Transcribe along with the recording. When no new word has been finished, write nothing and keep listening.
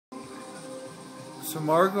So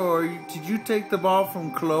Margot, did you take the ball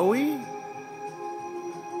from Chloe?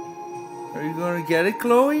 Are you going to get it,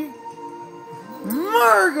 Chloe?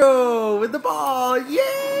 Margot with the ball!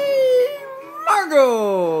 Yay!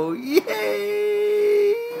 Margot!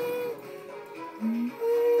 Yay!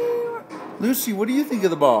 Lucy, what do you think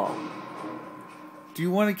of the ball? Do you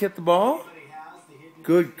want to get the ball?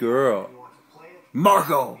 Good girl.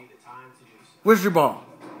 Margot! Where's your ball?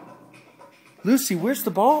 Lucy, where's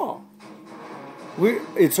the ball?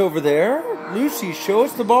 It's over there? Lucy, show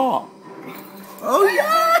us the ball. Oh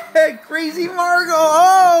yeah! Crazy Margot!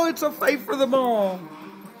 Oh, it's a fight for the ball.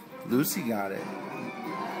 Lucy got it.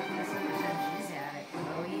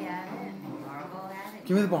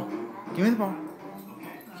 Give me the ball. Give me the ball.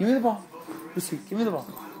 Give me the ball. Lucy, give me the ball.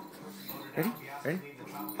 Ready? Ready?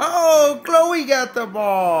 Oh, Chloe got the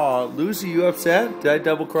ball. Lucy, you upset? Did I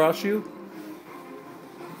double cross you?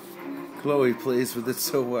 Chloe plays with it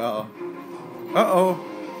so well. Uh-oh.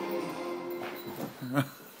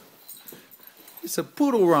 It's a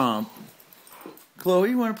poodle romp.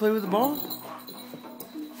 Chloe, you want to play with the ball?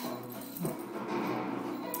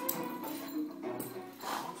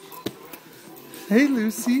 Hey,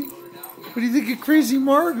 Lucy. What do you think of Crazy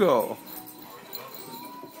Margot?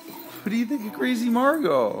 What do you think of Crazy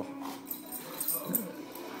Margot?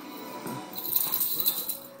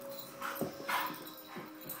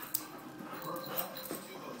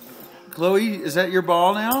 Chloe, is that your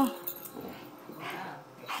ball now?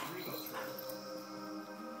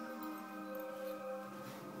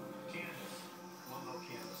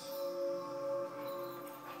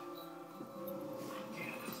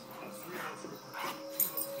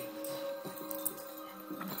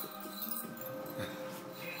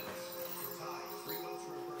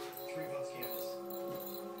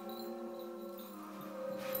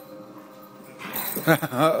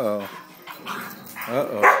 Uh-oh.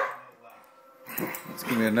 Uh-oh. It's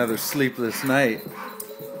going to be another sleepless night.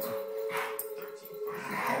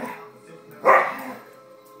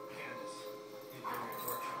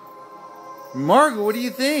 Margot, what do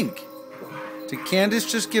you think? Did Candace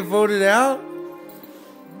just get voted out?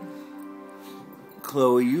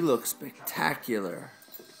 Chloe, you look spectacular.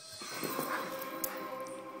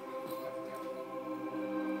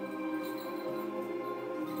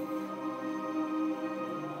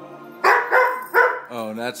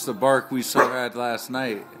 Oh, that's the bark we had last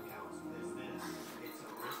night.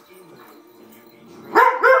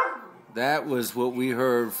 That was what we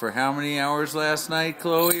heard for how many hours last night,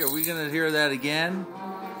 Chloe? Are we going to hear that again?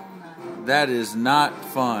 That is not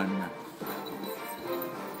fun. I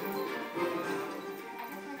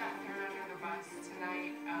got thrown under the bus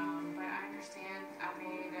tonight, but I understand I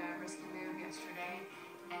made a risky move yesterday,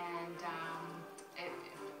 and it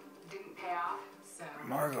didn't pay off, so...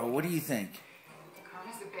 Margot, what do you think?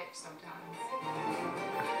 Karma's a bitch sometimes.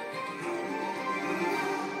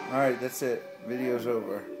 All right, that's it. Video's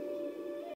over.